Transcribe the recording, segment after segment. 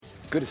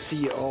Good to see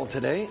you all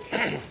today.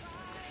 A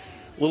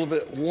little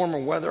bit warmer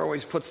weather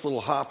always puts a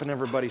little hop in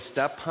everybody's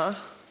step, huh?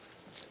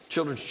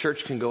 Children's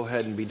Church can go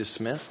ahead and be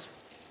dismissed.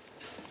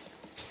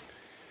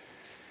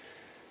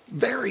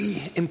 Very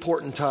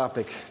important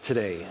topic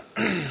today.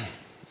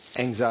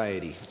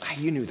 Anxiety.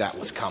 You knew that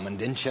was coming,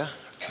 didn't you?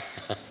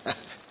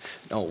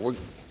 No, we'll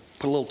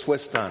put a little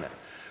twist on it.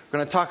 We're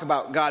going to talk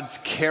about God's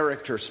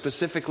character,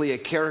 specifically a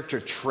character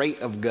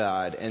trait of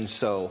God. And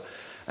so,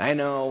 I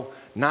know,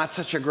 not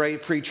such a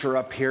great preacher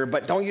up here,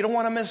 but you don't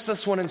want to miss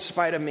this one in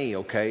spite of me,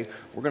 okay?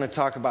 We're going to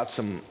talk about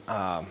some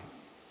a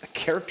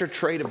character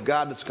trait of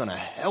God that's going to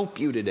help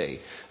you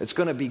today. It's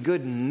going to be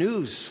good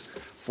news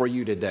for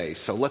you today.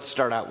 So let's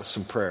start out with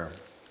some prayer.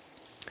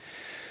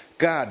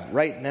 God,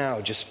 right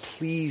now, just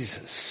please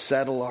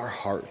settle our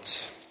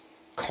hearts,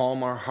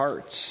 calm our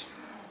hearts,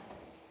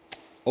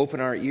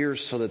 open our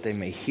ears so that they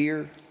may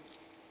hear.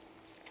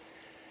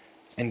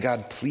 And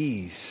God,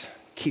 please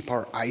keep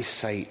our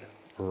eyesight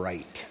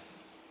right.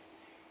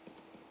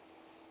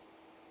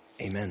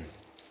 Amen.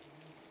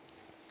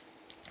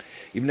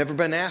 You've never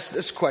been asked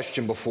this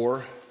question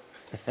before.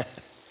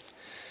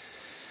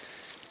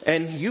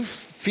 And you've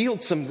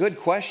fielded some good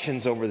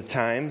questions over the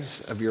times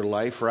of your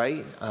life,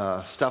 right?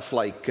 Stuff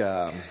like,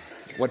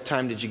 what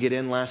time did you get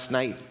in last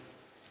night?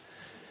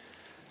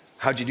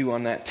 How'd you do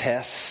on that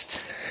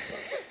test?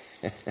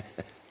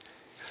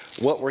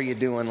 What were you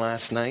doing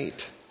last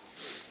night?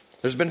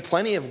 There's been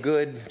plenty of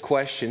good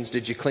questions.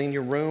 Did you clean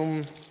your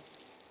room?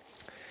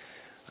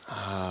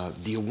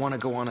 Do you want to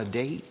go on a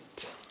date?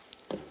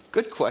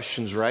 Good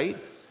questions, right?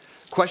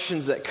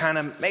 Questions that kind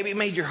of maybe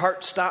made your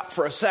heart stop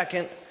for a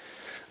second.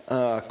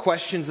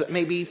 Questions that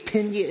maybe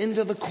pin you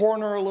into the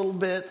corner a little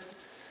bit.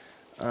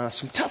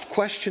 Some tough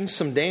questions,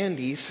 some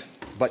dandies,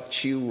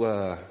 but you've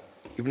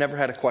never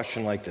had a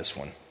question like this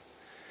one.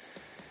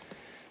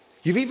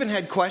 You've even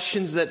had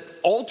questions that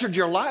altered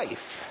your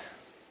life.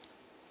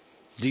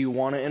 Do you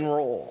want to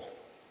enroll?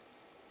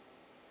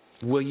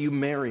 Will you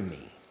marry me?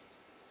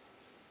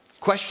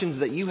 Questions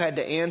that you had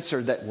to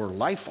answer that were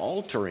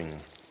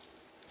life-altering,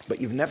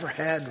 but you've never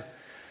had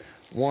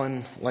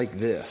one like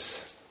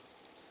this.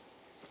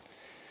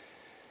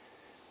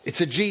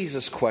 It's a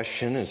Jesus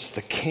question. It's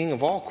the king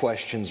of all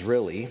questions,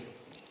 really.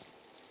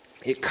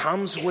 It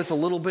comes with a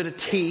little bit of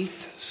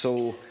teeth,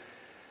 so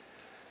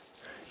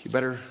you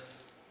better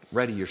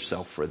ready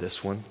yourself for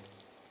this one.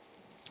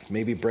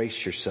 Maybe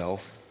brace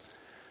yourself.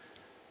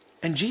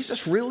 And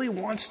Jesus really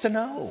wants to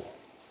know.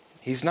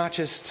 He's not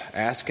just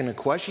asking a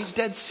question. He's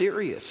dead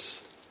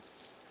serious.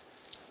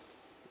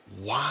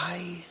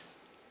 Why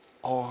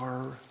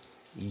are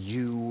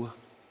you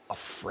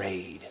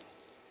afraid?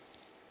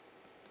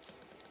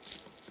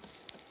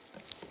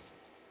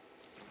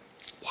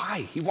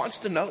 Why? He wants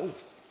to know.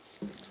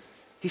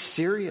 He's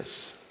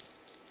serious.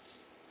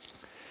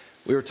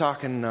 We were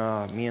talking,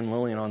 me and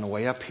Lillian on the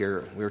way up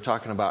here, we were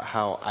talking about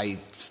how I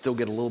still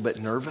get a little bit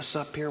nervous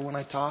up here when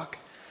I talk.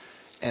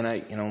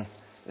 And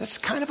that's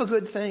kind of a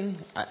good thing.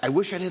 I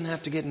wish I didn't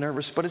have to get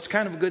nervous, but it's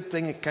kind of a good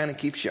thing. It kind of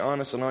keeps you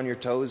honest and on your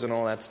toes and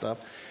all that stuff.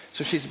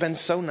 So she's been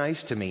so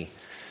nice to me,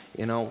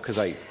 because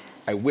I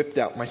whipped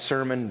out my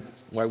sermon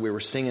while we were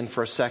singing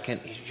for a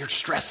second. You're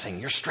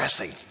stressing.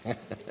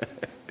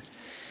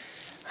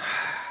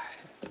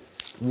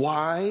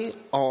 Why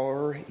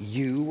are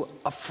you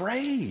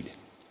afraid?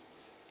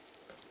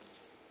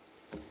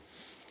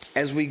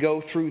 As we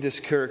go through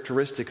this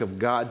characteristic of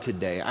God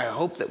today, I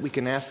hope that we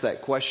can ask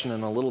that question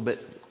in a little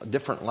bit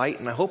different light,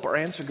 and I hope our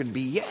answer could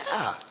be,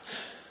 yeah.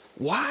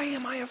 Why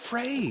am I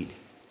afraid?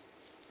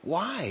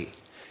 Why?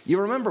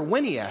 You remember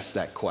when he asked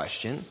that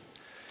question,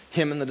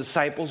 him and the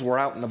disciples were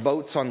out in the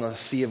boats on the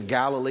Sea of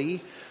Galilee.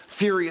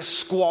 Furious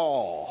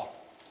squall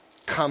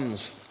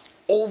comes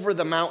over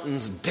the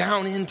mountains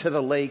down into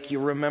the lake. You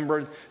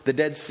remember the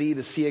Dead Sea,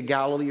 the Sea of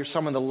Galilee, are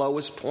some of the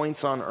lowest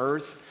points on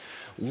earth.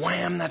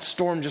 Wham, that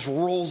storm just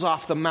rolls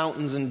off the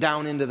mountains and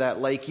down into that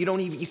lake. You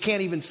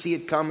can't even see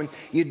it coming.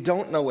 You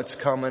don't know it's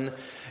coming.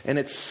 And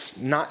it's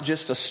not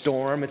just a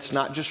storm. It's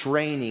not just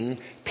raining.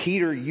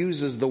 Peter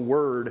uses the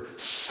word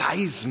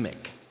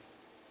seismic.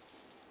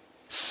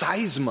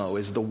 Seismo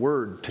is the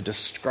word to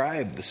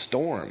describe the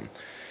storm.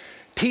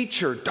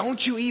 Teacher,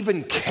 don't you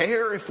even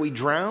care if we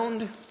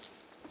drowned?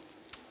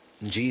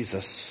 And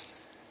Jesus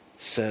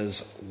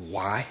says,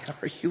 why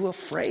are you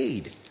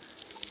afraid?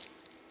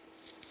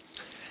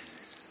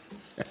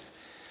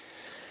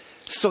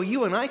 So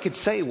you and I could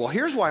say, well,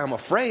 here's why I'm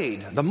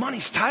afraid. The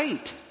money's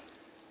tight.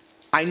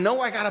 I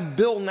know I got a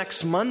bill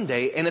next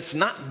Monday, and it's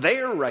not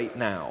there right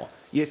now.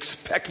 You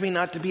expect me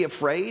not to be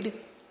afraid?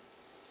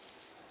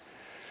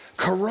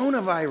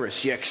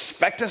 Coronavirus, you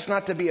expect us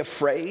not to be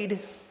afraid?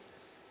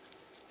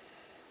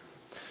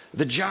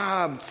 The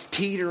job's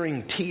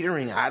teetering,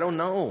 I don't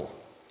know.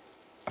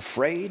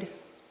 Afraid?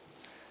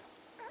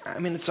 I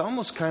mean, it's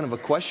almost kind of a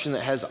question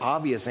that has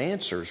obvious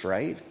answers,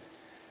 right?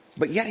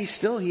 But yet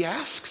he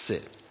asks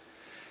it.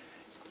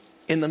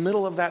 In the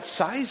middle of that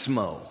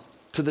seismo,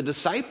 to the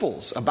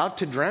disciples about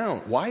to drown,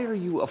 why are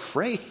you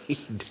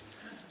afraid?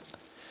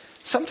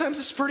 Sometimes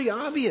it's pretty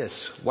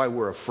obvious why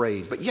we're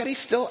afraid, but yet he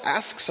still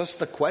asks us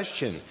the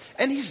question,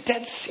 and he's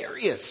dead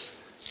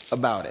serious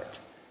about it.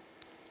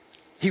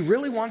 He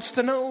really wants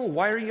to know,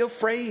 why are you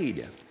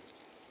afraid?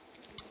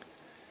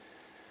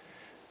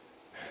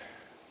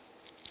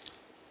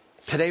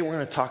 Today we're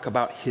going to talk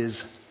about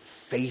his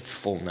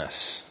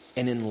faithfulness.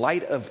 And in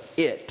light of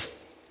it,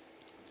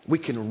 we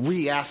can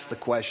re-ask the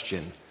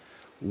question,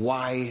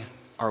 why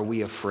are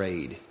we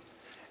afraid?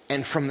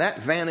 And from that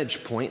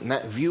vantage point and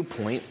that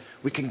viewpoint,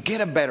 we can get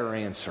a better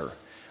answer.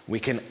 We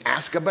can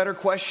ask a better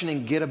question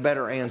and get a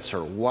better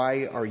answer.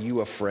 Why are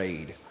you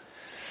afraid?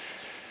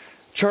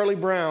 Charlie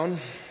Brown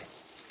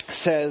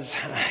says,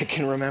 I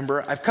can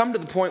remember, I've come to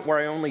the point where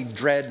I only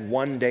dread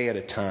one day at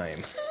a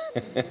time.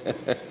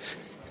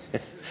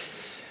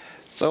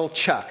 So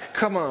Chuck,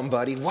 come on,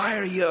 buddy. Why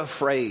are you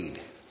afraid?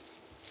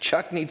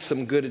 Chuck needs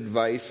some good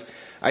advice.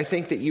 I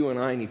think that you and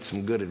I need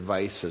some good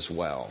advice as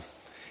well.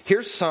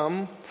 Here's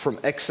some from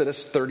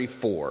Exodus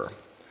 34.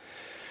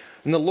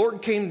 And the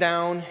Lord came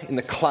down in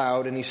the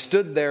cloud, and he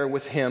stood there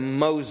with him,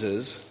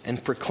 Moses,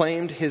 and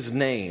proclaimed his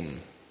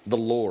name, the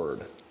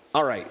Lord.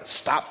 All right,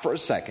 stop for a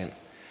second.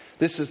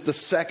 This is the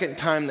second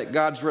time that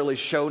God's really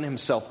shown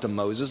himself to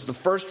Moses. The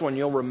first one,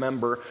 you'll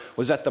remember,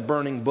 was at the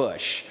burning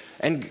bush.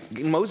 And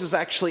Moses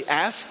actually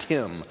asked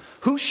him,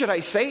 who should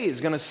I say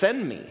is going to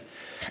send me?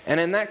 And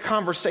in that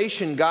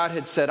conversation, God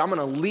had said, I'm going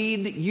to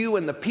lead you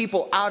and the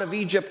people out of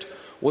Egypt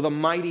with a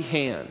mighty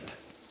hand.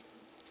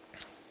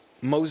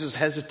 Moses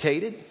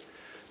hesitated,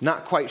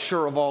 not quite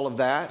sure of all of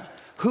that.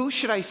 Who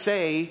should I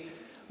say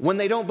when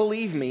they don't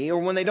believe me or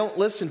when they don't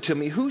listen to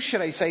me? Who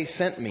should I say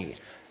sent me?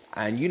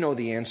 And you know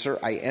the answer,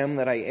 I am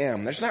that I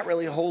am. There's not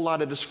really a whole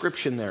lot of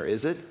description there,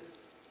 is it?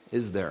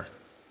 Is there?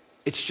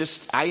 It's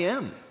just, I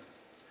am.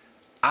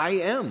 I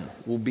am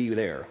will be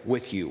there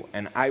with you,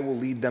 and I will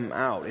lead them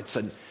out.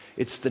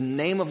 It's the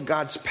name of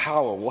God's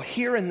power. Well,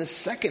 here in the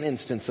second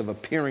instance of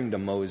appearing to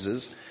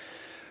Moses,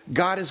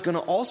 God is going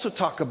to also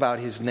talk about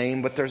his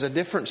name, but there's a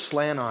different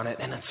slant on it,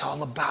 and it's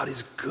all about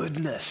his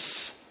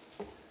goodness.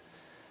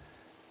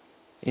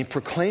 He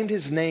proclaimed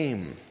his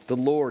name, the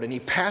Lord, and he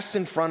passed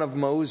in front of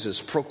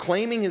Moses,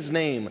 proclaiming his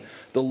name,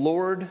 the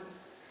Lord,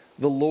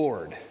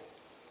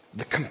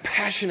 the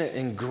compassionate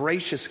and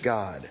gracious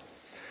God,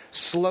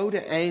 slow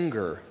to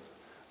anger,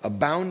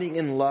 abounding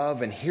in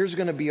love, and here's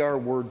going to be our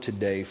word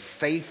today,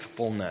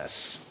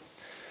 faithfulness.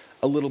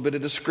 A little bit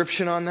of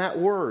description on that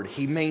word.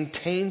 He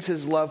maintains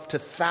his love to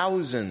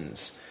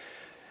thousands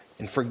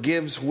and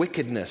forgives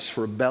wickedness,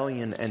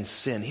 rebellion, and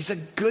sin. He's a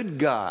good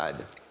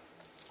God.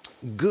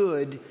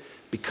 Good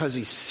because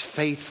he's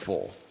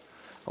faithful.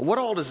 What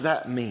all does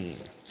that mean?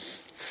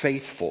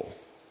 Faithful.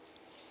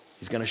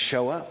 He's going to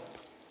show up.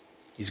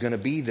 He's going to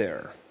be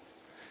there.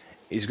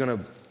 He's going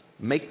to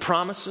make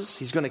promises.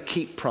 He's going to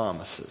keep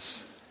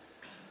promises.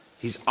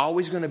 He's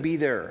always going to be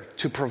there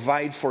to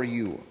provide for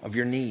you of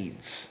your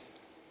needs.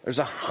 There's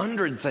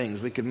 100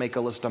 things. We could make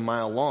a list a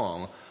mile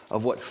long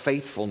of what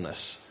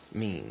faithfulness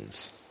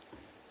means.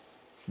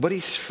 But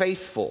he's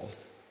faithful.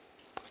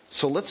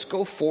 So let's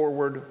go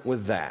forward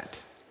with that.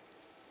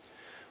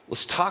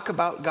 Let's talk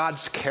about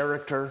God's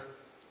character.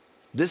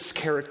 This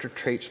character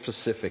trait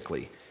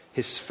specifically,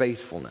 his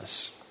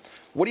faithfulness.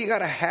 What do you got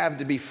to have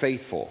to be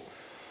faithful?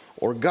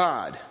 Or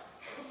God,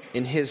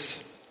 in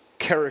his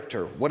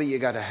character, what do you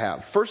got to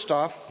have? First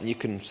off, you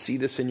can see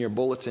this in your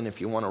bulletin if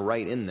you want to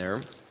write in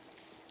there.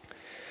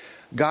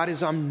 God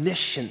is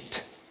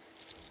omniscient.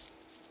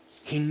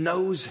 He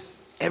knows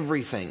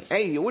everything.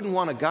 Hey, you wouldn't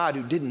want a God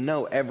who didn't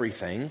know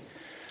everything.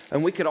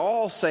 And we could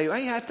all say,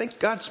 hey, I think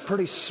God's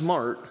pretty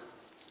smart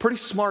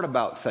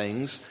about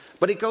things.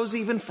 But it goes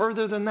even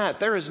further than that.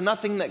 There is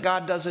nothing that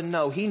God doesn't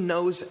know. He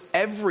knows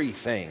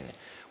everything.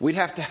 We'd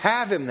have to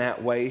have him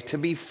that way to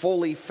be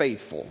fully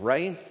faithful,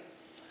 right?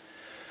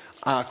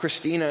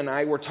 Christina and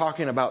I were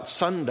talking about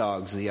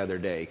sundogs the other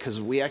day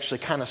because we actually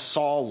kind of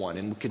saw one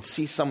and we could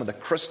see some of the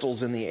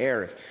crystals in the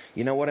air.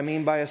 You know what I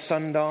mean by a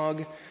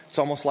sundog? It's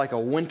almost like a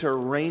winter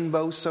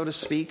rainbow, so to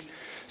speak.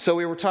 So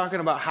we were talking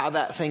about how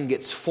that thing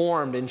gets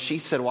formed, and she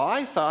said, well,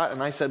 I thought,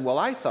 and I said, well,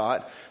 I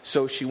thought.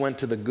 So she went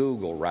to the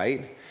Google,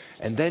 right?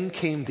 And then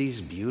came these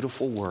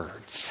beautiful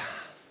words.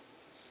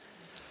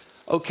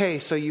 Okay,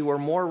 so you were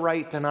more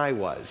right than I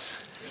was.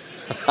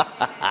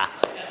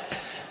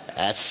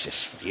 That's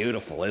just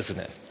beautiful, isn't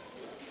it?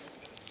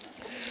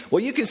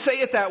 Well, you can say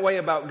it that way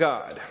about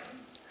God.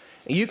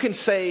 You can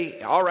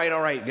say, all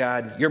right,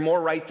 God, you're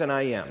more right than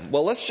I am.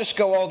 Well, let's just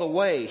go all the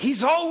way.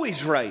 He's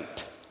always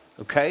right,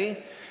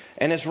 okay?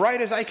 And as right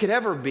as I could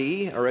ever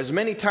be, or as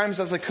many times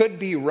as I could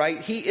be right,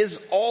 he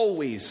is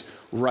always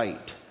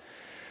right.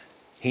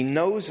 He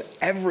knows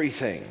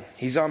everything.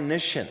 He's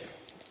omniscient.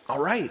 All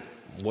right,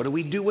 what do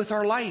we do with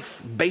our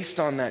life based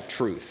on that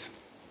truth?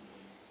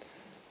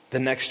 The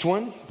next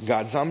one,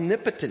 God's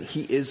omnipotent.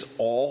 He is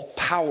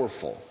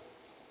all-powerful.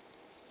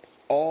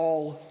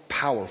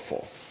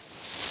 All-powerful.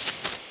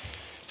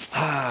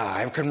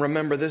 I can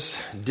remember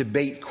this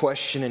debate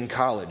question in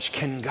college.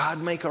 Can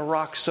God make a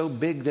rock so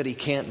big that he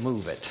can't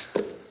move it?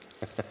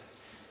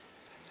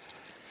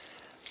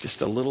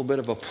 just a little bit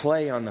of a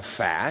play on the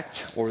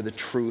fact or the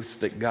truth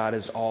that God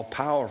is all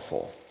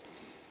powerful.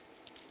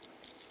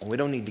 We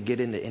don't need to get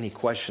into any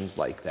questions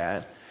like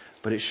that,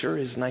 but it sure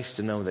is nice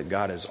to know that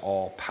God is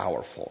all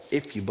powerful,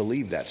 if you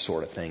believe that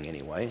sort of thing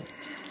anyway.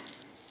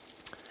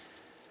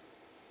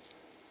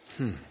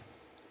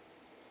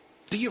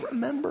 Do you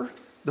remember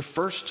the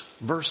first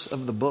verse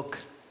of the book?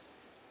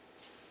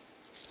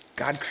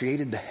 God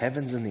created the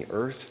heavens and the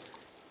earth.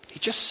 He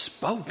just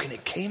spoke and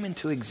it came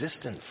into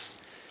existence.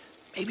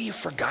 Maybe you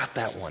forgot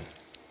that one.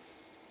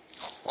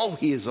 Oh,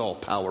 he is all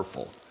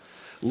powerful.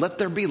 Let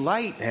there be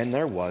light, and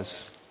there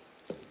was.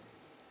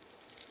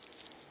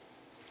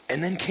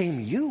 And then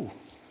came you.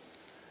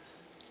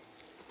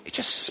 It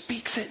just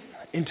speaks it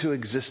into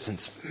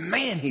existence.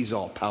 Man, he's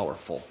all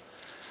powerful.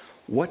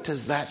 What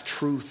does that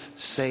truth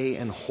say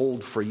and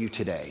hold for you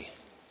today?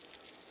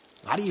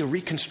 How do you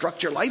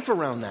reconstruct your life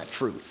around that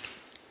truth?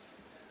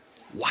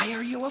 Why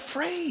are you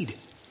afraid?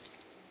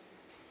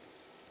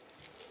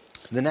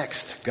 The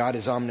next, God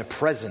is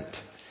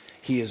omnipresent.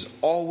 He is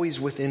always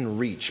within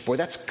reach. Boy,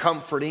 that's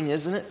comforting,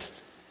 isn't it?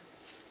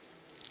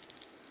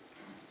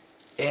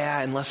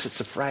 Yeah, unless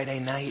it's a Friday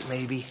night,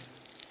 maybe.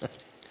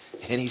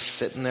 And he's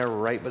sitting there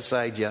right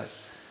beside you.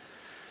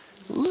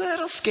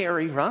 Little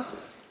scary, huh?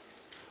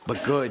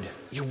 But good.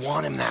 You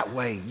want him that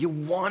way. You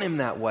want him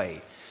that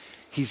way.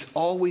 He's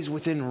always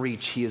within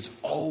reach. He is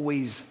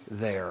always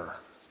there.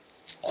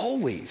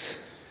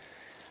 Always.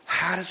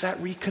 How does that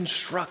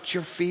reconstruct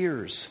your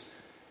fears?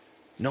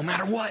 No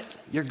matter what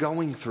you're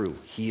going through,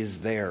 he is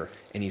there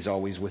and he's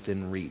always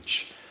within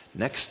reach.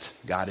 Next,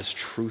 God is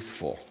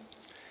truthful.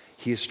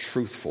 He is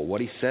truthful.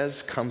 What he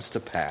says comes to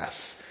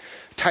pass.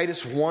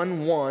 Titus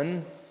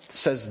 1:1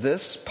 says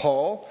this,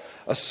 Paul,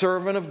 a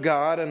servant of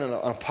God and an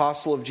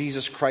apostle of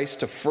Jesus Christ,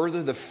 to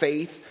further the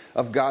faith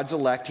of God's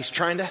elect. He's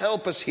trying to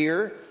help us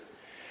here.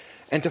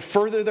 And to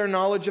further their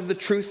knowledge of the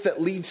truth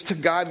that leads to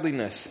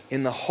godliness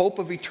in the hope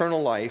of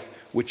eternal life,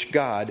 which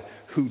God,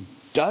 who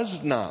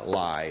does not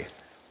lie,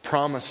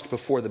 promised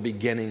before the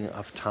beginning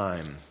of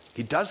time.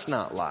 He does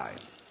not lie.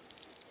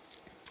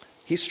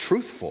 He's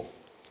truthful.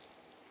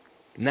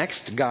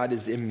 Next, God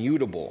is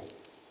immutable.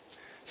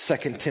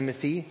 2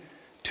 Timothy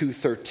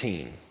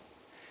 2:13.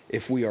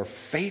 If we are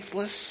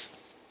faithless,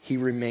 he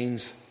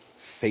remains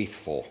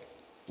faithful.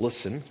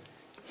 Listen,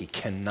 he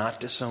cannot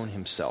disown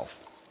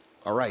himself.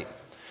 All right.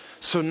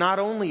 So not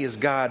only is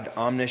God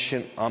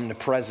omniscient,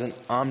 omnipresent,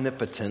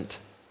 omnipotent,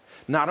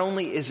 not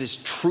only is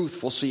he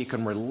truthful so you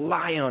can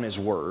rely on his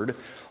word,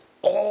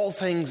 all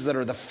things that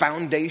are the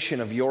foundation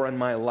of your and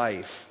my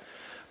life.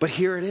 But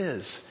here it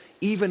is.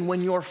 Even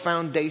when your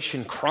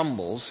foundation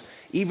crumbles,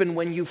 even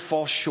when you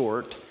fall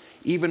short,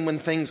 even when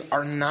things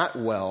are not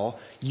well,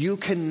 you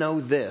can know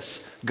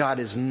this. God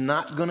is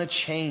not going to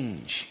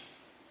change.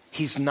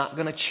 He's not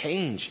going to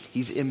change.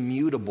 He's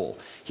immutable.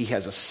 He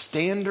has a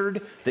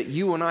standard that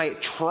you and I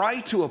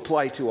try to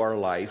apply to our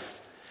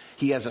life.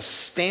 He has a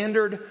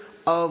standard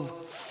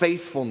of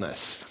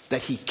faithfulness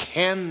that he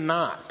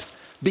cannot,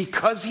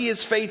 because he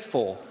is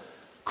faithful,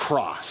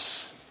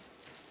 cross.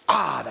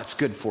 That's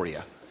good for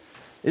you,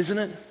 isn't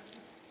it?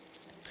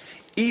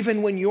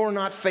 Even when you're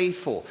not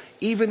faithful,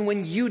 even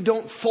when you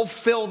don't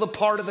fulfill the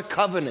part of the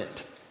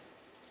covenant,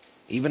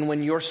 even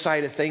when your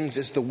side of things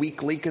is the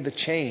weak link of the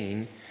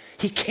chain,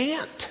 he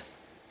can't.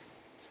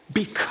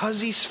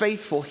 Because he's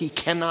faithful, he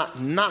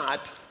cannot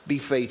not be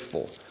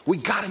faithful. We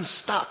got him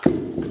stuck.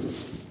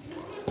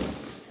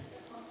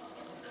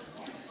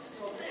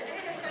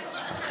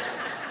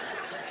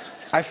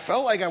 I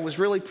felt like I was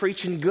really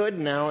preaching good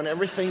now, and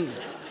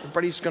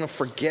everybody's going to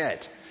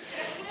forget.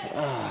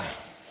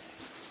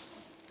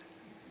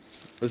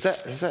 Is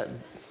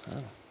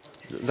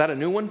that a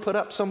new one put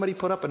up? Somebody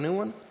put up a new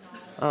one?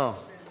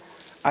 Oh,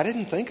 I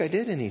didn't think I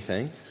did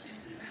anything.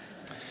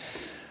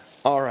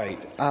 All right,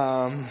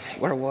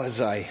 where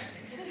was I?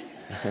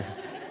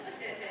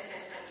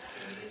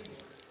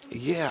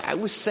 Yeah, I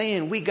was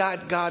saying we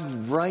got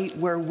God right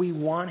where we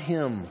want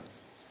him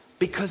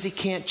because he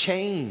can't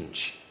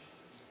change.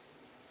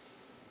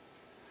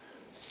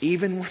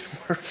 Even when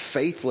we're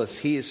faithless,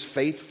 he is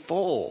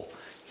faithful.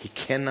 He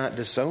cannot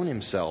disown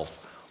himself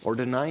or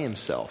deny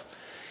himself.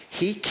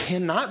 He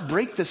cannot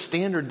break the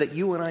standard that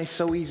you and I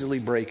so easily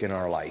break in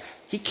our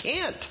life. He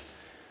can't.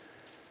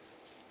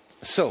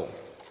 So,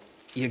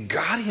 you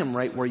got him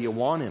right where you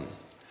want him.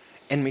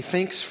 And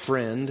methinks,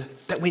 friend,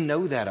 that we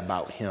know that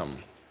about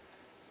him.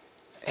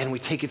 And we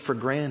take it for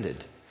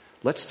granted.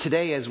 Let's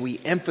today, as we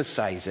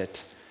emphasize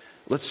it,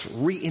 let's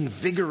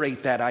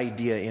reinvigorate that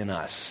idea in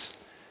us.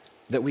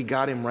 That we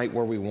got him right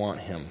where we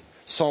want him.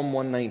 Psalm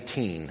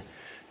 119.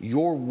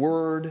 Your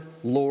word,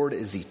 Lord,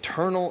 is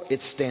eternal.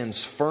 It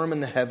stands firm in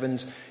the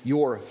heavens.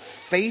 Your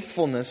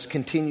faithfulness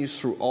continues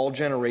through all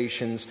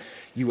generations.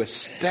 You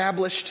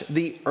established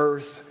the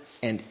earth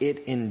and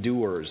it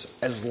endures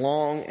as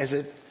long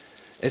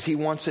as he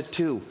wants it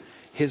to.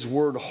 His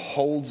word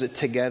holds it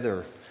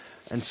together.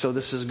 And so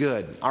this is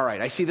good. All right,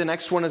 I see the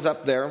next one is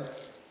up there.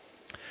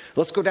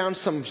 Let's go down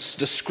some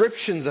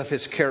descriptions of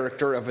his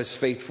character, of his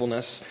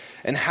faithfulness,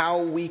 and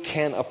how we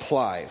can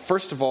apply.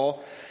 First of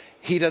all,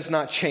 He does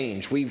not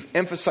change. We've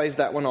emphasized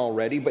that one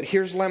already, but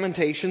here's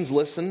Lamentations.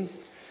 Listen,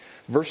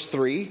 verse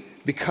 3,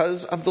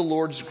 because of the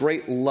Lord's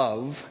great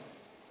love,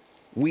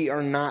 we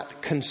are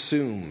not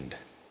consumed,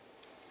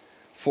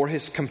 for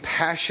his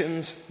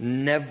compassions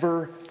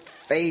never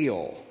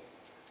fail.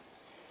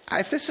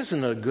 If this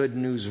isn't a good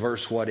news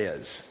verse, what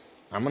is?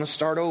 I'm going to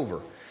start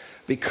over.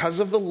 Because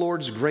of the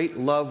Lord's great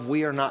love,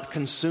 we are not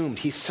consumed.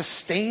 He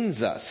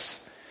sustains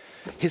us.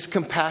 His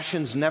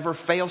compassions never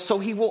fail, so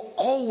he will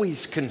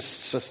always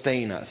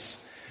sustain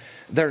us.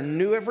 They're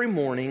new every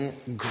morning.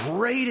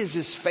 Great is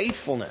his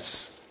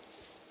faithfulness.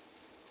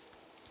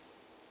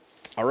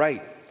 All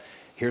right,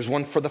 here's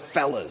one for the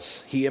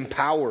fellas. He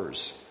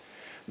empowers.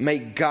 May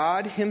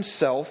God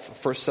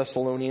himself, 1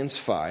 Thessalonians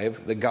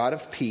 5, the God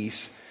of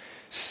peace,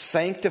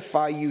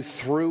 sanctify you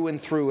through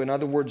and through. In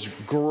other words,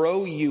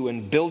 grow you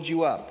and build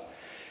you up.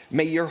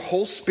 May your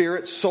whole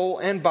spirit, soul,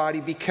 and body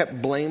be kept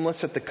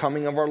blameless at the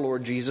coming of our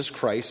Lord Jesus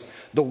Christ.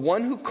 The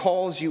one who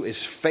calls you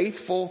is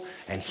faithful,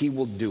 and he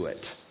will do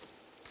it.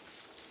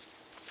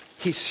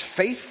 He's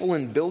faithful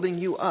in building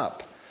you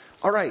up.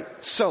 All right,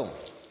 so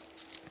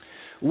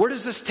where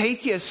does this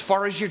take you as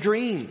far as your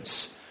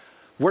dreams?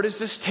 Where does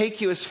this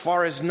take you as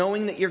far as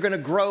knowing that you're going to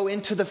grow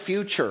into the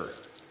future?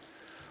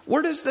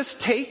 Where does this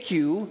take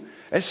you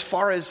as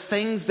far as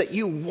things that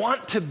you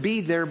want to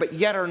be there but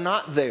yet are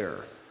not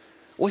there?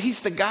 Well,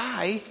 he's the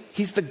guy,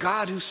 he's the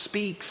God who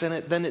speaks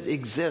and then it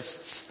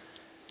exists.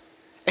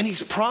 And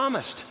he's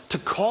promised to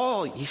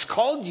call, he's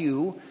called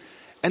you,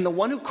 and the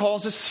one who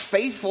calls is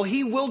faithful,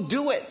 he will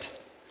do it.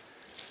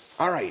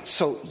 All right,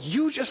 so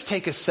you just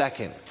take a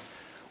second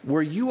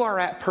where you are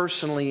at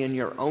personally in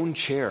your own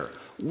chair.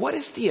 What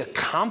is the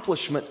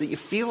accomplishment that you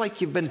feel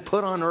like you've been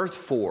put on earth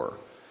for?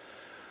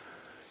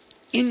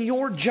 In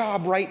your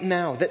job right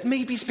now that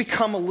maybe's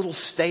become a little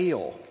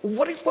stale.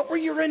 What were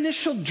your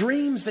initial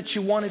dreams that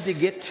you wanted to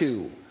get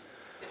to?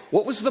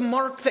 What was the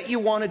mark that you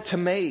wanted to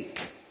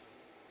make?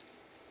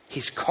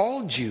 He's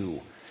called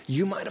you.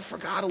 You might have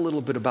forgot a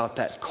little bit about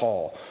that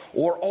call.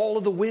 Or all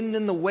of the wind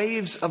and the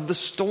waves of the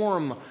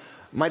storm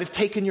might have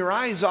taken your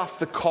eyes off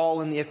the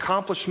call and the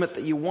accomplishment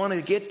that you want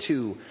to get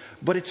to.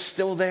 But it's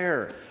still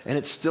there and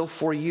it's still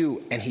for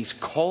you. And he's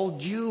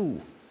called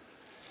you.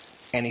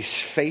 And he's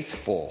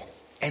faithful.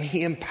 And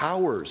he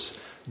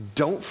empowers.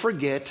 Don't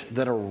forget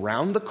that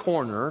around the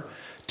corner,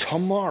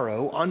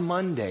 tomorrow on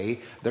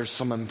Monday, there's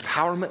some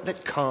empowerment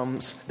that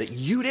comes that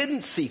you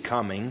didn't see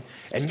coming,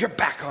 and you're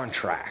back on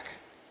track.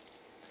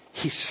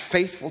 He's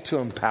faithful to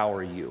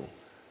empower you.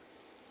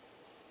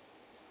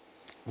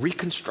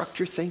 Reconstruct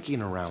your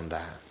thinking around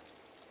that.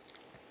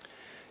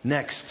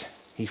 Next,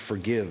 he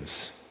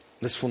forgives.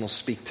 This one will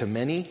speak to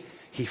many.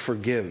 He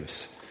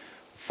forgives.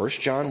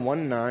 1 John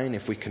 1:9,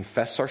 if we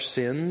confess our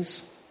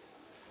sins,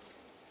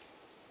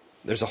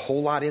 there's a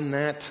whole lot in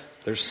that.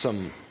 There's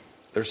some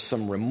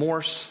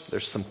remorse.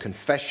 There's some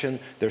confession.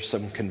 There's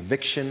some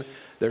conviction.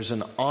 There's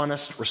an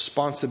honest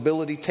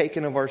responsibility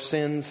taken of our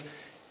sins.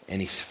 And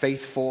he's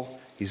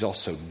faithful. He's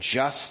also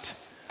just.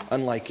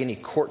 Unlike any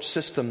court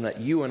system that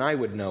you and I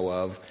would know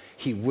of,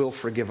 he will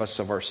forgive us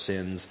of our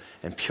sins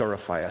and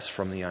purify us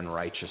from the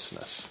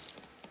unrighteousness.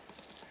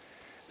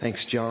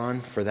 Thanks,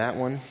 John, for that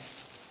one.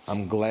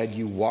 I'm glad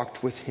you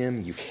walked with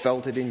him. You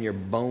felt it in your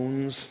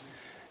bones.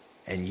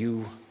 And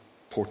you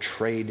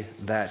portrayed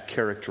that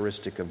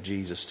characteristic of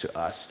Jesus to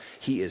us.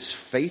 He is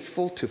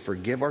faithful to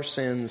forgive our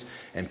sins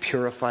and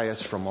purify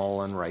us from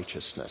all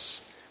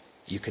unrighteousness.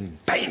 You can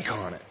bank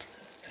on it.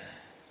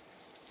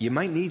 You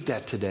might need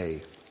that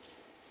today.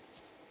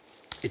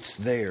 It's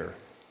there.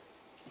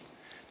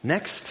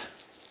 Next,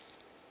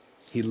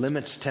 he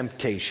limits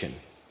temptation.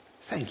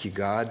 Thank you,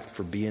 God,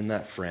 for being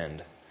that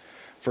friend.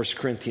 1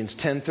 Corinthians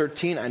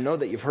 10:13, I know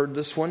that you've heard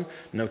this one.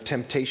 No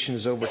temptation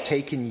has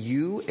overtaken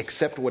you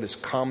except what is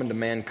common to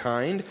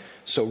mankind.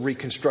 So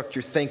reconstruct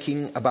your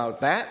thinking about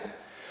that.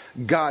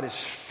 God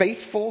is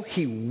faithful.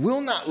 He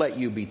will not let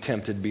you be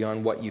tempted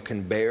beyond what you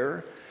can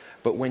bear.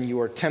 But when you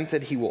are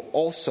tempted, he will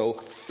also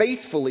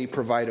faithfully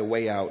provide a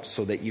way out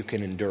so that you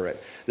can endure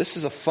it. This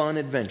is a fun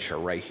adventure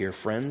right here,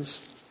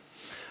 friends.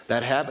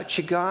 That habit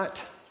you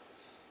got,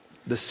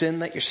 the sin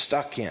that you're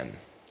stuck in,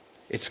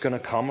 it's going to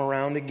come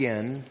around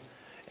again.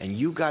 And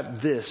you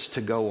got this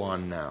to go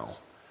on now.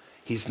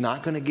 He's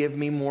not going to give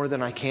me more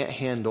than I can't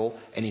handle,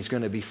 and he's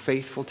going to be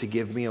faithful to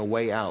give me a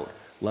way out.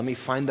 Let me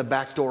find the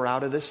back door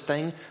out of this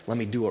thing. Let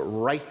me do it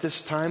right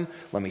this time.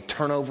 Let me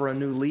turn over a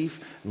new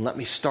leaf, and let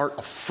me start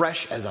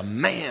afresh as a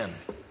man.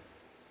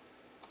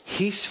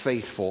 He's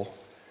faithful.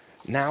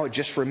 Now it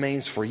just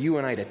remains for you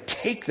and I to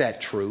take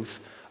that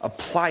truth,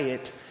 apply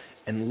it,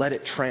 and let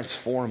it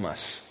transform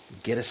us.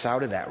 Get us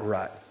out of that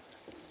rut.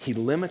 He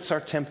limits our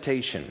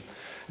temptation.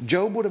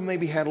 Job would have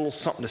maybe had a little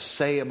something to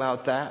say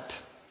about that.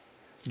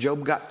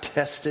 Job got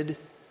tested,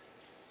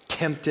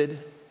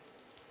 tempted,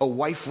 a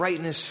wife right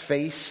in his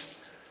face.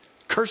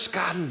 Curse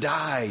God and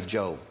die,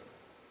 Job.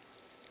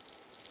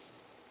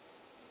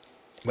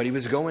 But he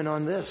was going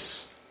on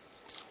this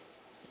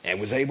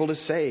and was able to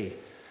say,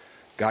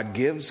 God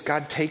gives,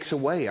 God takes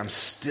away. I'm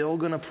still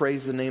going to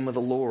praise the name of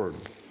the Lord.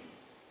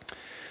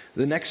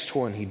 The next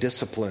one, he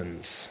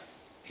disciplines.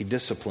 He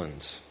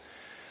disciplines.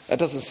 That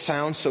doesn't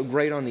sound so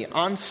great on the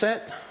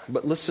onset,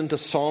 but listen to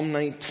Psalm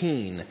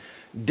 19.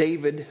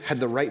 David had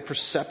the right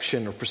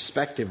perception or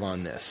perspective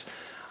on this.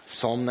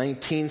 Psalm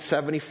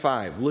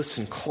 19:75.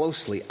 Listen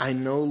closely. I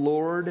know,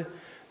 Lord,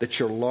 that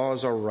your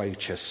laws are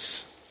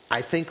righteous.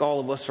 I think all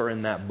of us are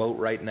in that boat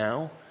right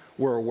now.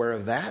 We're aware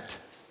of that.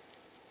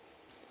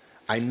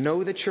 I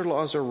know that your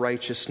laws are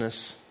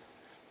righteousness,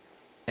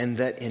 and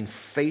that in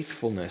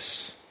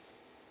faithfulness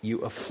you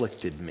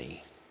afflicted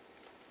me.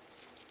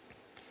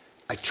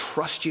 I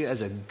trust you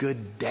as a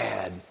good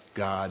dad,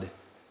 God,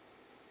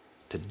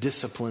 to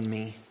discipline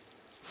me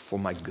for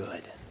my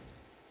good.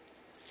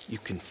 You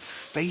can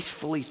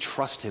faithfully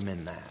trust him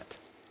in that.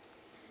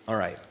 All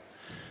right.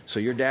 So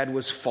your dad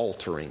was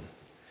faltering.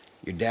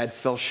 Your dad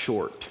fell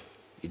short.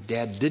 Your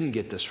dad didn't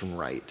get this one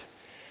right.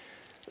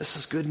 This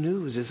is good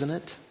news, isn't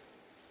it?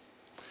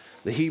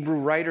 The Hebrew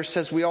writer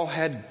says we all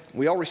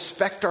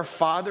respect our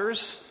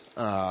fathers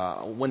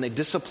when they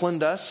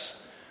disciplined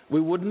us. We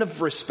wouldn't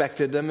have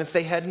respected them if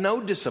they had no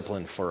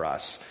discipline for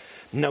us.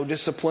 No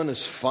discipline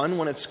is fun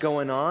when it's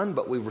going on,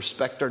 but we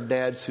respect our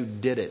dads who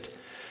did it.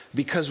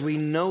 Because we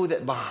know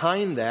that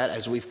behind that,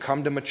 as we've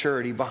come to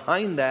maturity,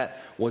 behind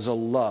that was a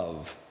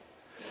love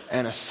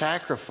and a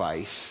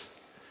sacrifice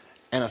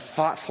and a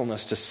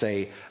thoughtfulness to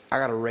say, I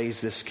got to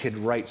raise this kid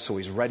right so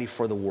he's ready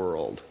for the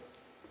world.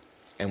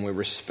 And we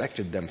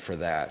respected them for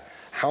that.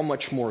 How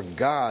much more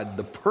God,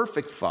 the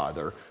perfect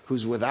Father,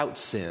 who's without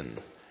sin,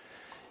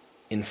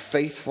 in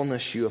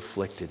faithfulness you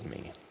afflicted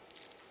me.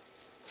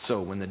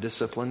 So when the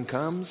discipline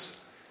comes,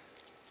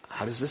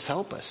 how does this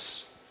help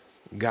us?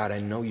 God, I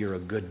know you're a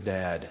good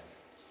dad.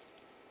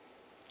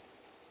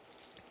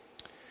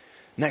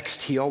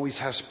 Next, he always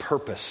has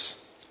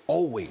purpose.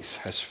 Always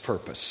has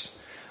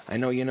purpose. I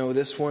know you know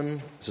this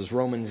one. This is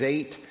Romans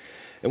 8.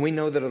 And we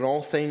know that in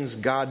all things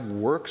God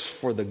works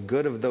for the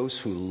good of those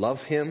who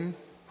love him,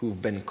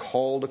 who've been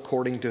called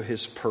according to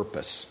his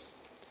purpose.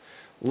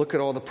 Look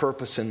at all the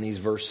purpose in these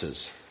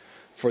verses.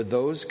 For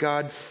those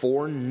God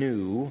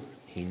foreknew,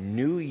 he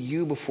knew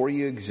you before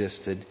you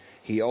existed.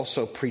 He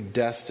also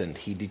predestined.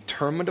 He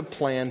determined a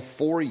plan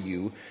for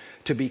you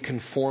to be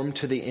conformed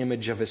to the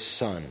image of his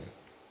Son,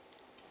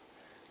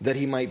 that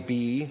he might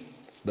be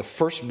the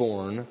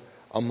firstborn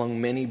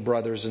among many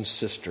brothers and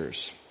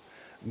sisters.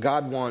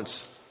 God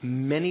wants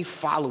many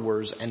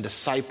followers and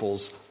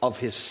disciples of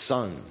his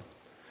Son.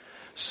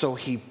 So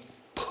he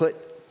put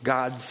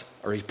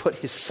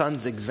his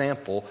Son's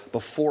example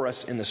before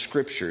us in the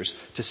Scriptures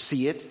to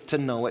see it, to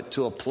know it,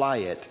 to apply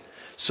it,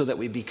 so that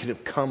we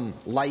become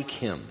like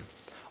him.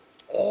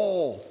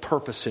 All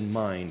purpose in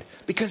mind,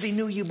 because he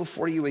knew you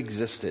before you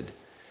existed.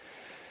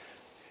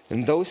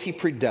 And those he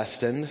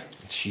predestined,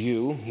 it's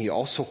you, he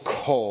also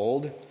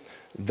called.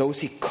 Those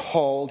he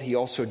called, he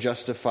also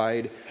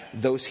justified.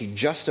 Those he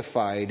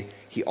justified,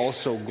 he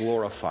also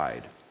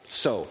glorified.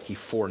 So he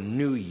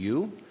foreknew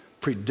you,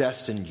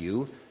 predestined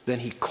you, then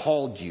he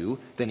called you,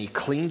 then he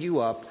cleaned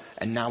you up,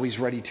 and now he's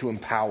ready to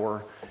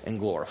empower and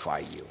glorify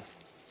you.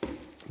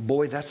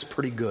 Boy, that's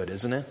pretty good,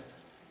 isn't it?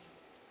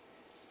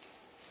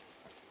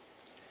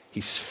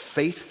 He's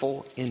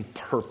faithful in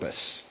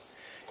purpose.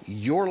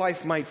 Your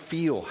life might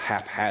feel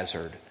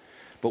haphazard,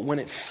 but when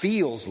it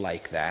feels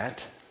like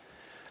that,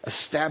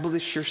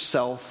 establish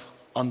yourself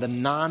on the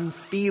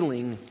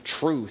non-feeling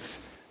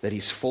truth that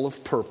he's full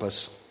of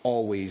purpose,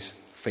 always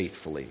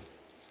faithfully.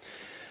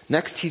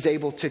 Next, he's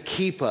able to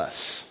keep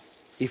us.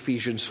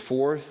 Ephesians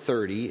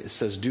 4:30, it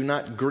says, do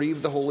not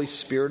grieve the Holy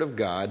Spirit of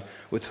God,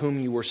 with whom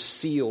you were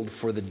sealed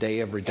for the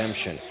day of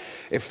redemption.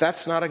 If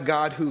that's not a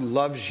God who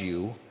loves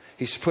you,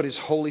 he's put his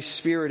Holy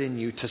Spirit in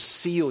you to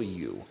seal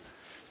you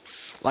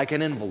like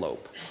an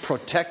envelope,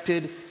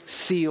 protected,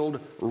 sealed,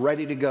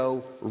 ready to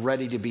go,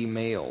 ready to be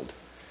mailed.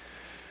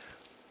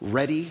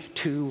 Ready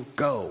to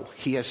go.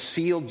 He has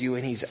sealed you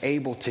and he's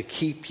able to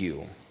keep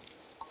you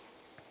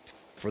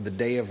for the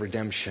day of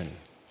redemption.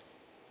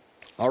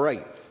 All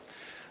right.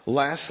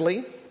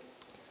 Lastly,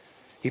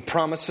 he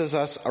promises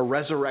us a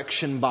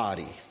resurrection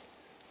body.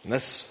 And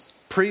this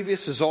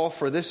previous is all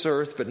for this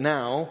earth, but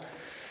now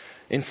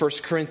in 1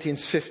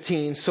 Corinthians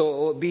 15, so it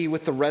will be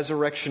with the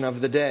resurrection of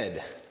the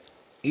dead.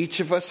 Each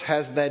of us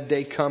has that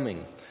day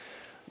coming.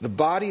 The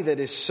body that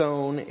is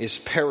sown is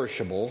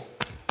perishable.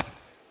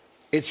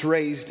 It's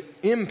raised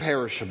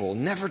imperishable,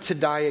 never to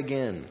die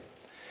again.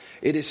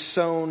 It is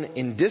sown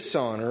in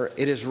dishonor.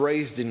 It is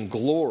raised in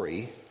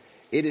glory.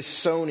 It is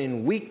sown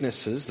in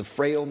weaknesses, the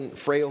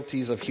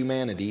frailties of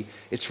humanity.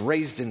 It's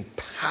raised in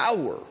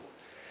power.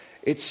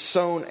 It's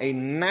sown a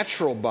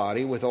natural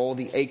body with all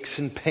the aches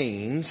and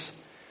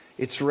pains.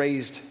 It's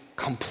raised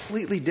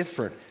completely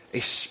different,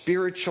 a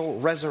spiritual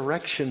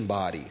resurrection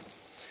body.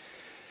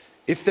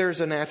 If there's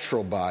a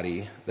natural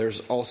body, there's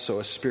also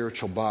a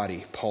spiritual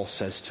body, Paul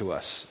says to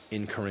us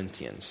in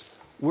Corinthians.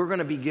 We're going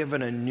to be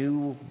given a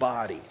new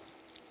body.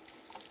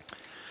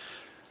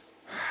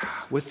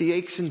 With the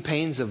aches and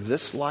pains of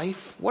this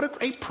life, what a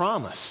great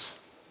promise.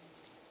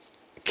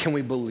 Can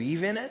we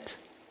believe in it?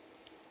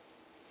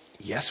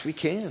 Yes, we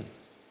can.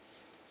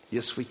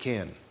 Yes, we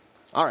can.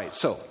 All right,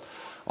 so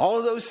all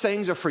of those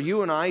things are for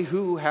you and I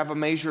who have a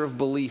measure of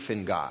belief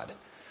in God.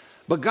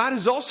 But God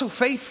is also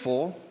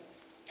faithful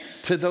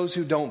to those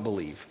who don't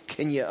believe.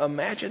 Can you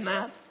imagine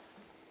that?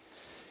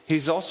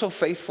 He's also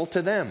faithful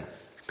to them.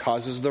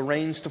 Causes the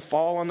rains to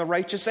fall on the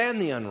righteous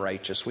and the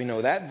unrighteous. We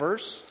know that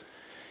verse.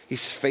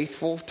 He's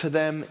faithful to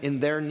them in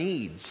their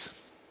needs.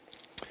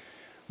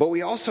 But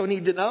we also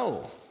need to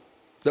know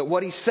that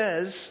what he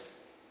says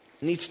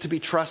needs to be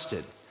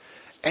trusted.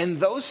 And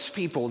those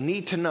people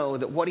need to know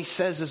that what he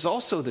says is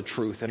also the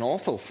truth and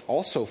also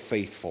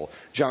faithful.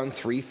 John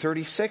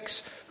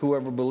 3:36,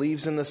 whoever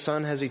believes in the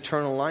Son has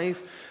eternal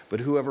life, but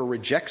whoever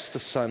rejects the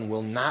Son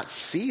will not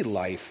see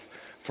life,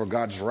 for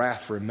God's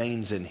wrath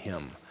remains in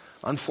him.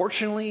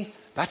 Unfortunately,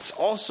 that's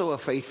also a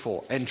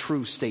faithful and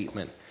true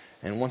statement.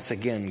 And once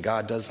again,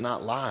 God does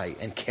not lie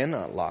and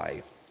cannot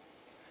lie.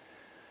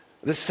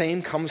 The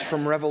same comes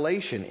from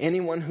Revelation.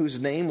 Anyone whose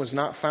name was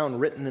not found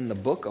written in the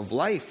book of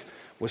life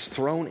was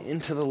thrown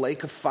into the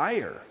lake of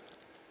fire.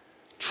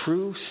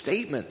 True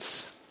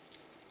statements.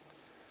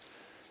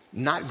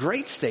 Not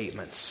great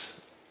statements.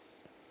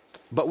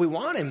 But we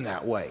want him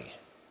that way.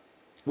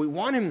 We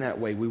want him that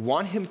way. We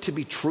want him to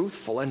be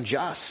truthful and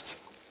just.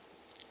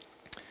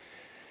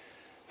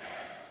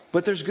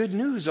 But there's good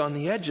news on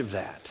the edge of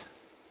that.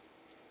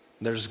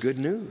 There's good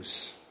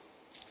news.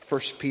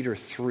 1 Peter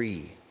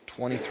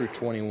 3:20 through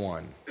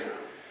 21.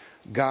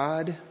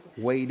 God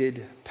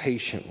waited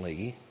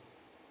patiently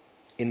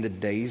in the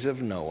days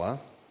of Noah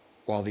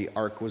while the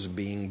ark was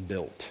being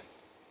built.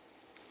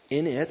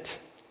 In it,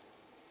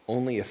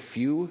 only a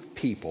few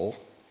people,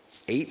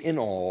 8 in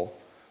all,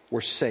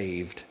 were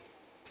saved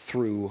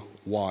through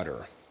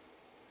water.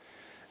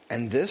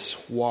 And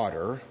this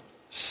water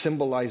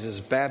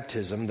symbolizes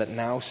baptism that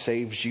now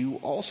saves you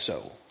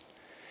also.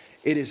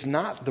 It is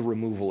not the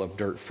removal of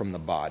dirt from the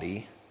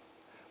body,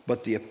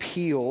 but the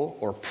appeal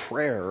or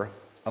prayer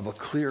of a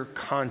clear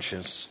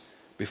conscience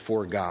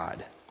before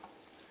God.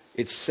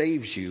 It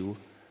saves you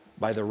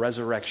by the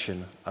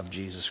resurrection of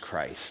Jesus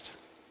Christ.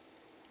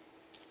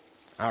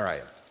 All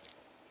right.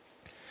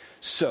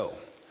 So,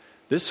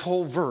 this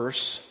whole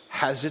verse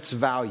has its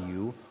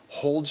value,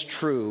 holds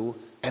true,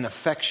 and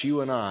affects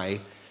you and I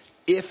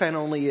if and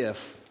only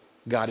if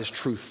God is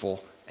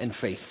truthful and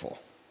faithful.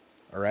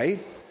 All right?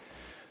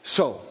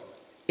 So,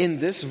 in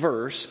this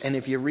verse, and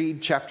if you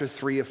read chapter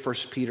 3 of 1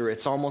 Peter,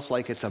 it's almost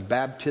like it's a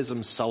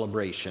baptism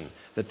celebration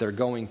that they're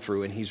going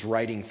through, and he's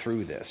writing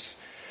through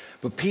this.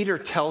 But Peter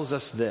tells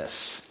us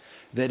this,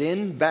 that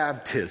in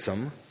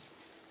baptism,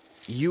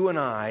 you and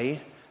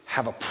I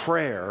have a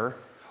prayer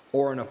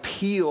or an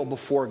appeal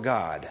before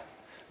God.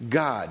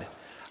 God,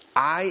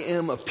 I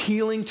am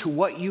appealing to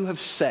what you have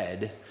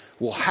said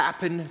will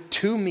happen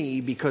to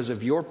me because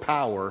of your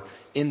power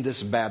in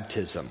this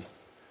baptism.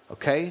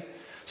 Okay?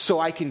 So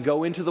I can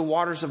go into the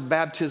waters of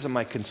baptism,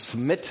 I can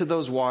submit to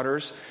those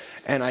waters,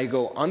 and I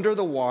go under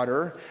the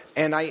water,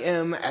 and I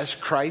am, as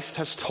Christ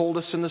has told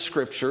us in the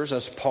scriptures,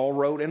 as Paul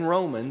wrote in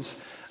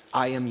Romans,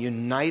 I am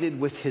united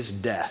with his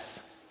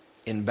death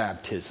in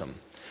baptism.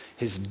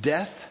 His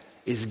death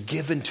is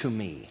given to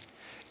me.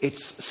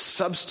 It's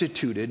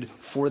substituted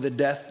for the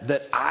death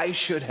that I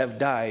should have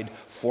died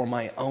for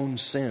my own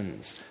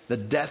sins. The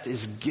death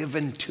is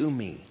given to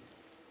me.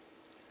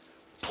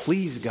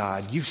 Please,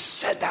 God, you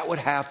said that would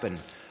happen.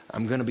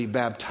 I'm going to be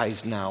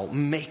baptized now.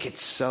 Make it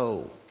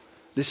so.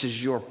 This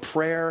is your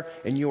prayer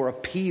and your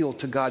appeal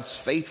to God's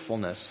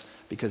faithfulness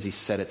because he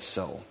said it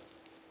so.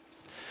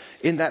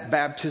 In that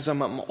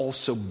baptism, I'm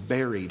also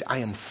buried. I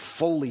am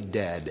fully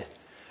dead,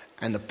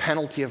 and the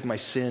penalty of my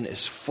sin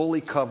is fully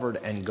covered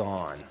and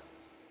gone.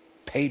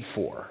 Paid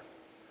for.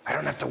 I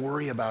don't have to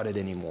worry about it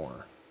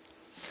anymore.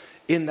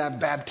 In that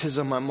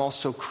baptism, I'm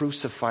also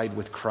crucified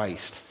with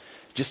Christ.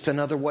 Just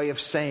another way of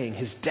saying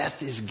his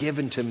death is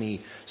given to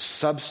me,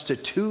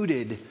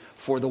 substituted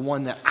for the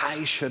one that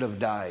I should have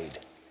died.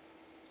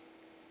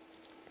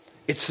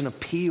 It's an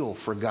appeal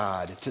for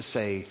God to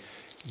say,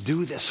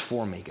 do this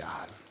for me,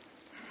 God.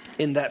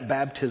 In that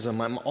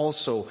baptism, I'm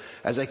also,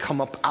 as I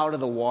come up out of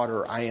the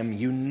water, I am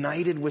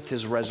united with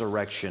his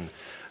resurrection.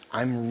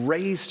 I'm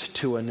raised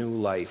to a new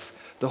life.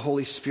 The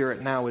Holy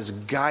Spirit now is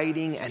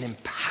guiding and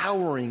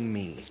empowering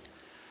me.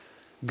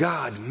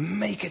 God,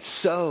 make it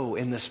so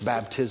in this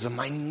baptism.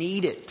 I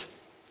need it.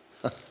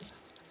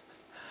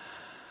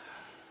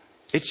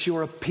 It's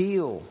your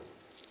appeal.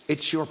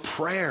 It's your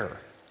prayer.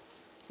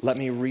 Let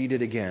me read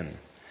it again.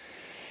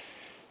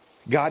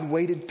 God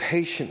waited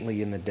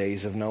patiently in the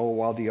days of Noah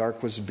while the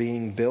ark was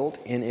being built.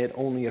 In it,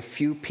 only a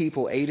few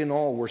people, 8 in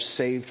all, were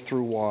saved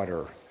through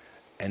water.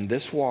 And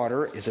this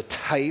water is a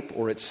type,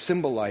 or it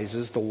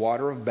symbolizes the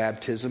water of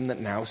baptism that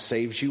now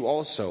saves you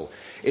also.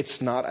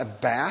 It's not a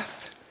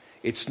bath.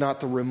 It's not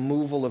the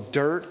removal of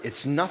dirt.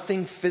 It's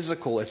nothing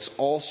physical. It's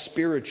all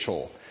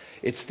spiritual.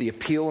 It's the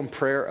appeal and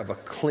prayer of a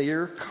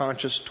clear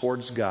conscience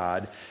towards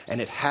God. And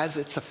it has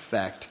its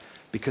effect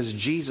because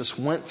Jesus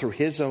went through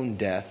his own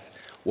death,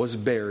 was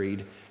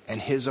buried,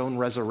 and his own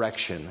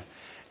resurrection.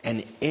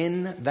 And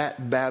in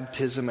that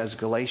baptism, as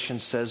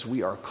Galatians says,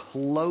 we are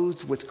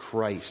clothed with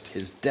Christ,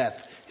 his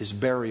death, his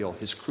burial,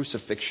 his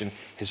crucifixion,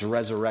 his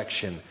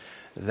resurrection.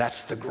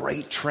 That's the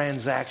great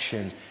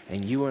transaction.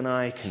 And you and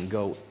I can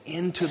go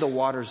into the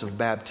waters of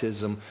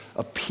baptism,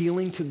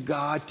 appealing to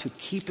God to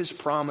keep his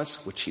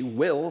promise, which he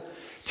will,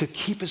 to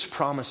keep his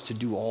promise to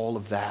do all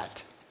of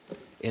that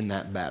in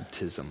that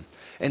baptism.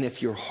 And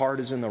if your heart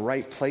is in the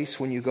right place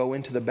when you go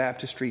into the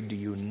baptistry, do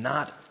you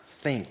not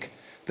think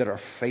that our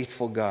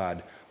faithful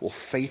God will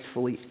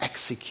faithfully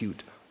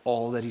execute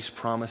all that he's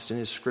promised in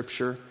his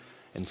scripture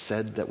and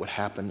said that would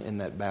happen in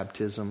that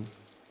baptism?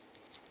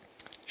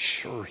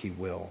 Sure he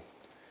will.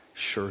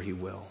 Sure he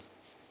will.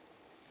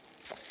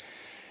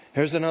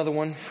 Here's another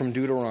one from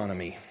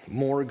Deuteronomy.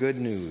 More good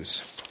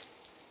news.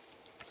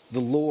 The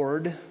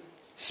Lord,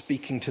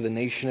 speaking to the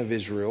nation of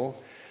Israel,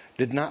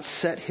 did not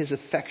set his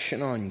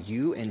affection on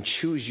you and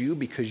choose you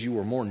because you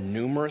were more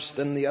numerous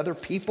than the other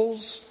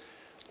peoples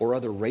or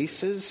other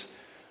races,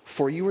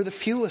 for you were the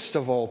fewest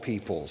of all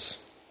peoples.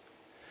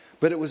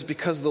 But it was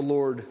because the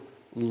Lord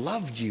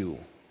loved you.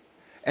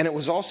 And it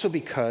was also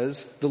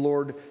because the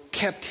Lord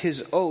kept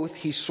his oath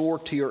he swore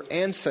to your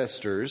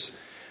ancestors,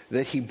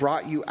 that he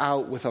brought you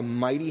out with a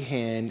mighty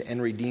hand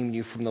and redeemed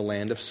you from the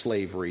land of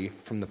slavery,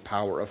 from the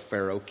power of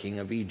Pharaoh, king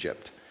of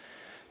Egypt.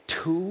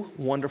 Two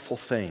wonderful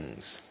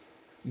things.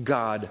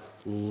 God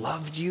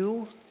loved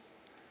you,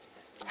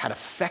 had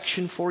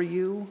affection for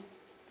you,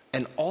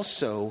 and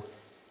also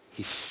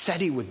he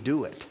said he would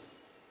do it.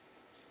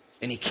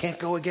 And he can't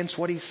go against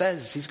what he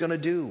says he's going to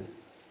do.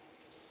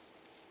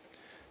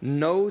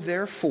 Know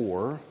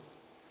therefore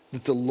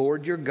that the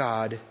Lord your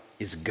God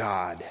is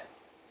God.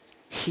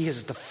 He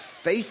is the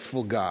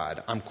faithful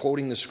God. I'm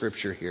quoting the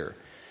scripture here.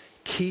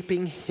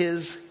 Keeping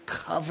his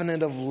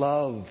covenant of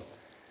love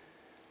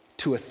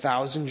to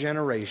 1,000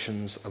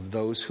 generations of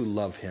those who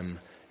love him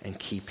and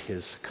keep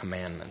his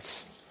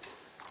commandments.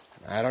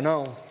 I don't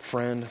know,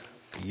 friend.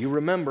 You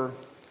remember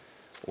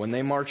when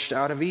they marched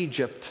out of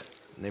Egypt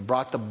and they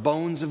brought the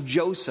bones of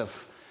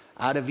Joseph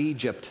out of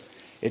Egypt.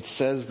 It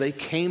says they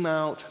came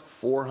out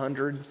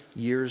 400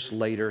 years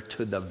later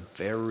to the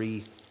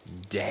very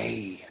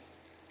day.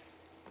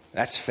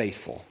 That's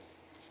faithful.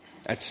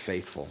 That's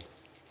faithful.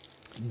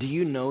 Do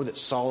you know that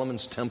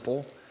Solomon's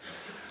temple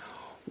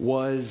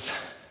was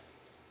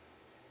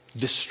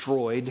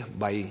destroyed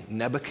by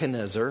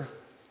Nebuchadnezzar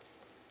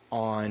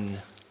on,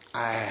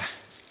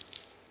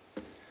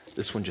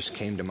 this one just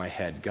came to my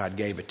head. God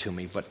gave it to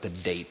me, but the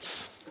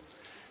dates.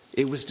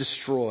 It was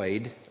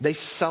destroyed. They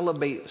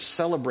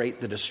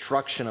celebrate the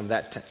destruction of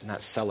that,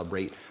 not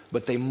celebrate,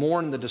 but they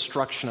mourn the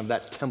destruction of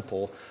that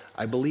temple.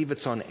 I believe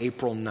it's on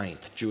April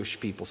 9th. Jewish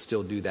people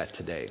still do that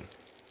today.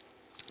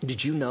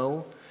 Did you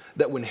know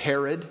that when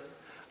Herod,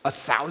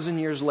 1,000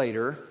 years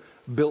later,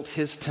 built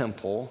his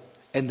temple,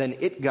 and then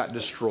it got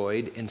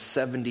destroyed in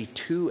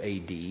 72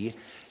 AD,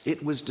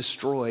 it was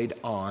destroyed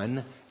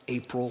on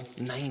April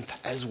 9th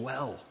as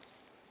well.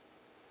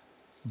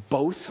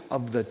 Both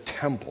of the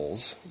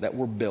temples that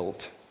were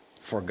built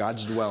for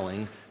God's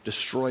dwelling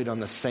destroyed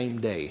on the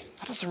same day.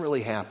 That doesn't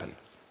really happen,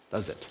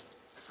 does it?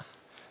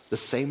 The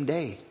same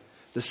day.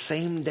 The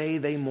same day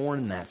they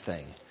mourn that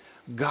thing.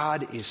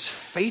 God is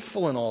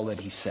faithful in all that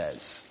he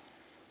says.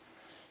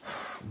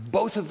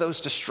 Both of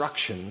those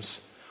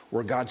destructions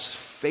were God's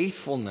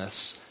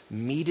faithfulness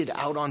meted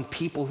out on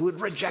people who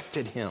had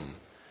rejected him.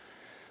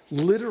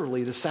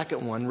 Literally, the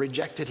second one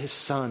rejected his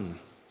son.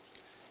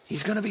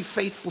 He's going to be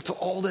faithful to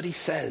all that he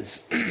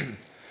says.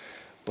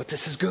 But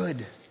this is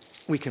good.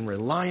 We can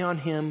rely on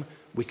him.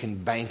 We can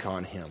bank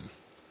on him.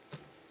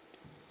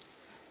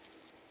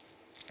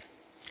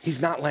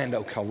 He's not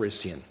Lando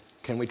Calrissian.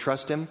 Can we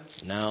trust him?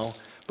 No.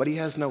 But he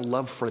has no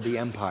love for the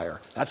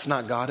empire. That's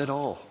not God at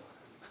all.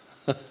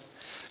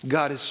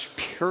 God is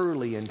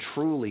purely and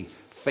truly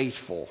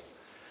faithful.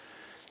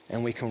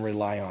 And we can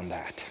rely on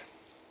that.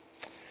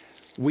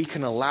 We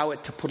can allow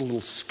it to put a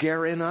little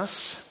scare in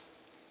us,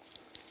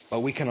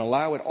 but we can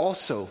allow it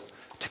also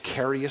to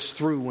carry us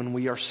through when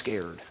we are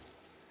scared.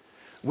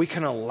 We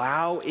can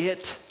allow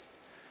it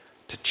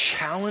to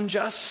challenge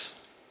us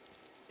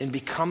in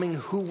becoming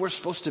who we're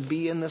supposed to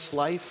be in this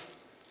life.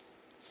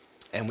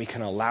 And we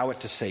can allow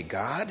it to say,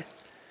 God,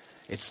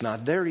 it's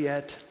not there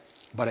yet,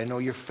 but I know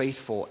you're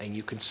faithful and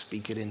you can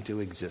speak it into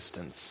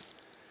existence.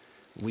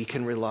 We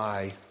can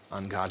rely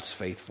on God's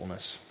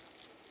faithfulness.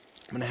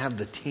 I'm going to have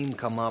the team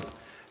come up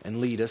and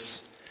lead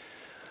us.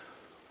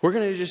 We're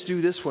going to just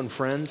do this one,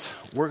 friends.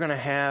 We're going to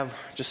have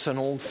just an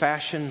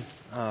old-fashioned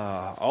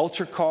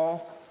altar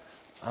call.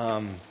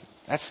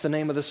 That's the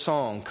name of the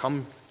song.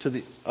 Come to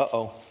the...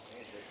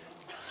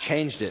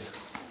 Changed it.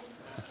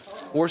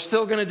 We're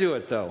still going to do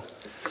it, though.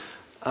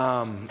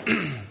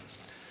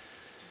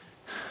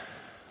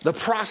 The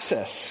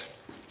process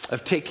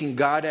of taking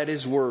God at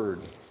his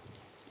word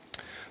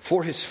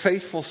for his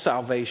faithful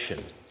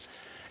salvation.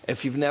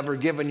 If you've never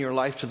given your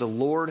life to the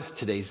Lord,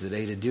 today's the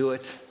day to do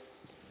it.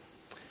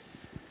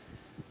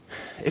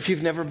 If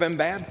you've never been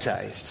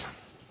baptized,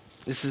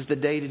 this is the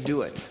day to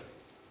do it.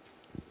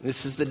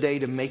 This is the day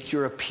to make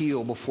your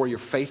appeal before your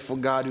faithful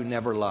God who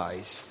never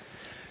lies.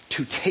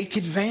 To take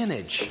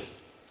advantage,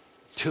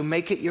 to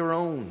make it your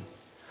own,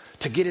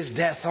 to get his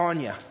death on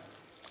you,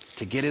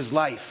 to get his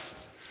life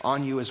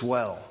on you as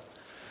well.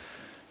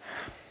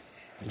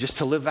 And just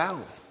to live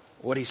out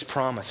what he's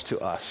promised to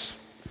us.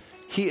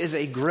 He is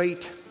a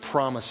great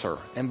promiser.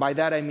 And by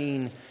that I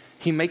mean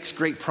he makes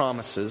great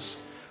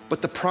promises,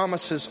 but the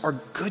promises are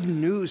good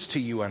news to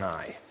you and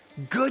I.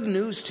 Good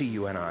news to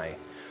you and I.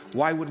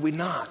 Why would we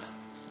not?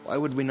 Why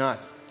would we not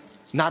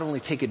only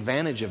take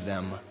advantage of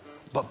them,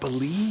 but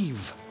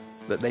believe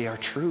that they are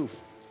true?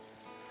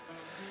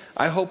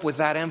 I hope with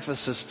that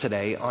emphasis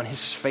today on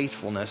his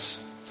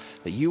faithfulness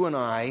that you and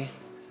I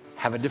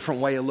have a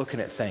different way of looking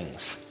at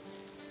things.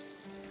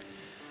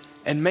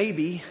 And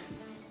maybe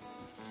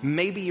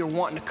you're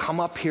wanting to come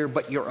up here,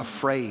 but you're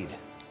afraid.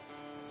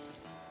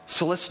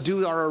 So let's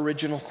do our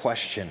original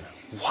question.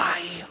 Why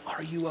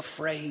are you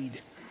afraid?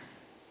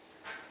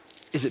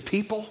 Is it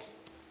people?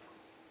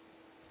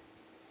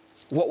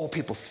 What will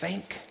people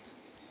think?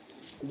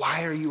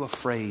 Why are you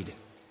afraid?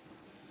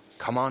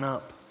 Come on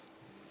up.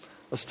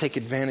 Let's take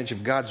advantage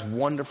of God's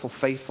wonderful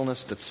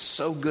faithfulness that's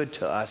so good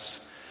to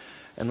us.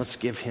 And let's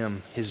give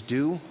him his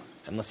due,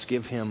 and let's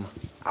give him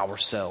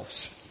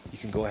ourselves. You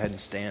can go ahead and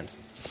stand.